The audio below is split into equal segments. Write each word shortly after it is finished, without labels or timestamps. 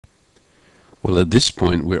Well, at this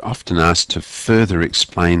point, we're often asked to further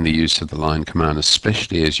explain the use of the line command,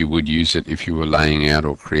 especially as you would use it if you were laying out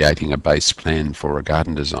or creating a base plan for a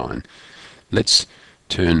garden design. Let's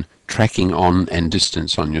turn tracking on and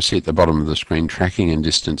distance on. You'll see at the bottom of the screen, tracking and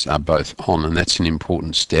distance are both on, and that's an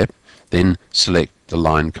important step. Then select the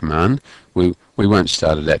line command. We won't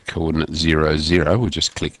start it at coordinate 0, 0. We'll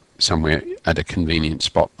just click somewhere at a convenient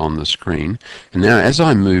spot on the screen. And now as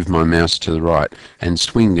I move my mouse to the right and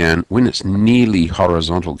swing down, when it's nearly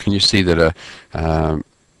horizontal, can you see that a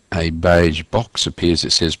beige box appears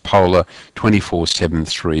that says polar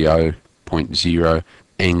 24730.0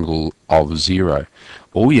 angle of 0.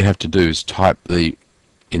 All you have to do is type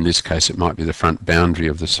in this case it might be the front boundary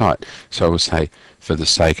of the site. So I will say, for the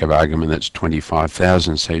sake of argument, that's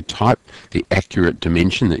 25,000. So type the accurate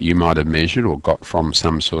dimension that you might have measured or got from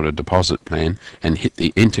some sort of deposit plan and hit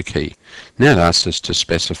the enter key. Now it asks us to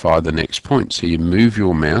specify the next point. So you move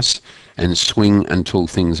your mouse and swing until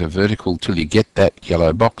things are vertical till you get that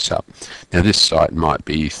yellow box up. Now this site might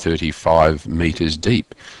be 35 meters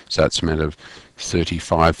deep. So it's a matter of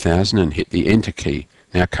 35,000 and hit the enter key.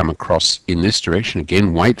 Now come across in this direction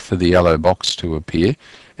again, wait for the yellow box to appear,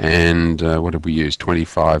 and what did we use,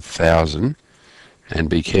 25,000, and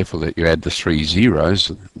be careful that you add the 3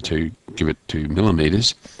 zeros to give it 2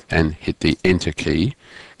 millimeters, and hit the enter key,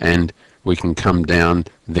 and we can come down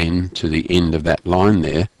then to the end of that line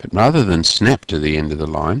there. But rather than snap to the end of the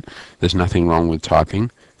line, there's nothing wrong with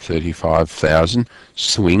typing 35,000,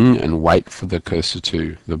 swing and wait for the cursor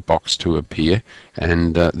to the box to appear,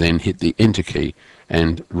 and then hit the enter key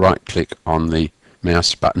and right click on the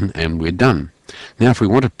mouse button, and we're done. Now if we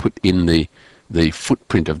want to put in the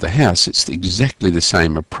footprint of the house, it's exactly the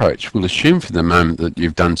same approach. We'll assume for the moment that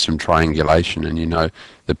you've done some triangulation and you know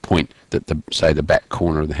the point that say the back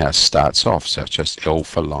corner of the house starts off. So it's just L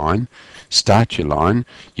for line. Start your line.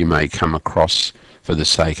 You may come across, for the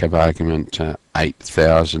sake of argument,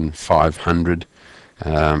 8,500,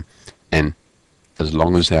 and as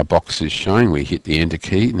long as our box is showing, we hit the enter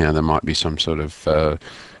key. Now there might be some sort of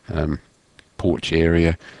porch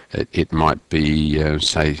area. It might be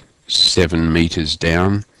say 7 meters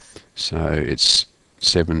down, so it's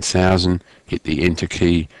 7,000. Hit the enter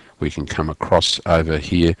key. We can come across over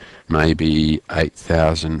here, maybe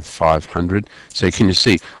 8,500. So can you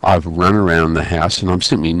see I've run around the house and I'm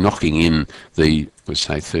simply knocking in the, let's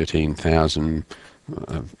say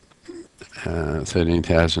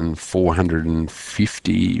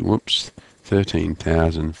 13,450, whoops,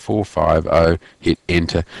 13,450, hit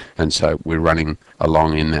enter, and so we're running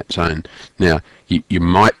along in that zone. Now you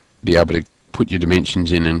might be able to put your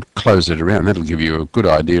dimensions in and close it around. That'll give you a good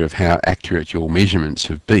idea of how accurate your measurements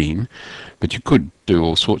have been, but you could do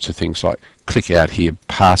all sorts of things like click out here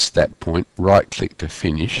past that point, right click to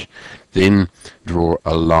finish, then draw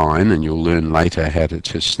a line, and you'll learn later how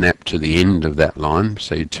to snap to the end of that line.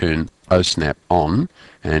 So you turn O-snap on,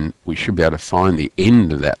 and we should be able to find the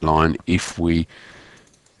end of that line if we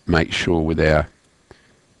make sure with our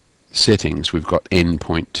settings we've got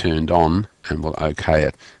endpoint turned on, and we'll OK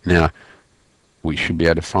it. Now we should be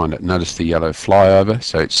able to find it. Notice the yellow flyover,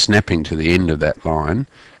 so it's snapping to the end of that line,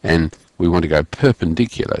 and we want to go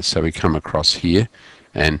perpendicular, so we come across here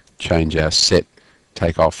and change our set,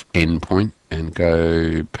 take off endpoint and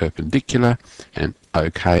go perpendicular and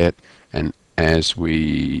OK it. And as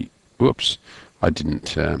we, whoops, I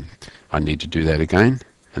didn't, I need to do that again,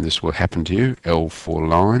 and this will happen to you. L for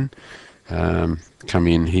line, come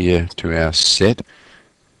in here to our set,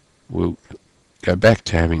 we'll go back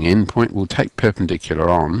to having endpoint, we'll take perpendicular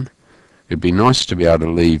on. It'd be nice to be able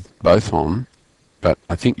to leave both on, but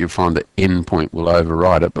I think you'll find that endpoint will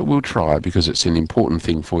override it, but we'll try because it's an important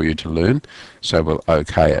thing for you to learn, so we'll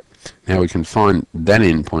OK it. Now we can find that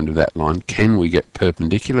endpoint of that line. Can we get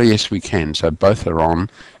perpendicular? Yes, we can. So both are on,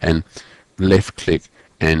 and left click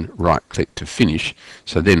and right click to finish.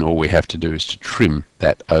 So then all we have to do is to trim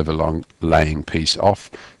that overlaying piece off.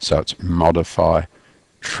 So it's modify,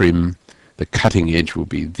 trim. The cutting edge will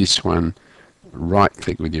be this one. Right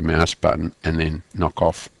click with your mouse button and then knock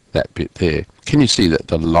off that bit there. Can you see that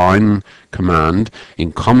the line command,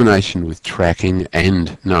 in combination with tracking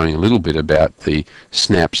and knowing a little bit about the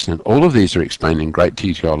snaps, and all of these are explained in great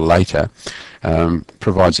detail later,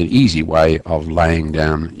 provides an easy way of laying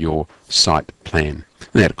down your site plan.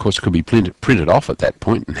 And that of course could be printed off at that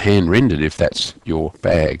point and hand rendered if that's your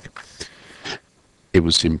bag. It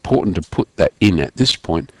was important to put that in at this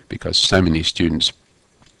point because so many students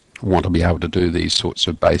want to be able to do these sorts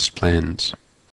of base plans.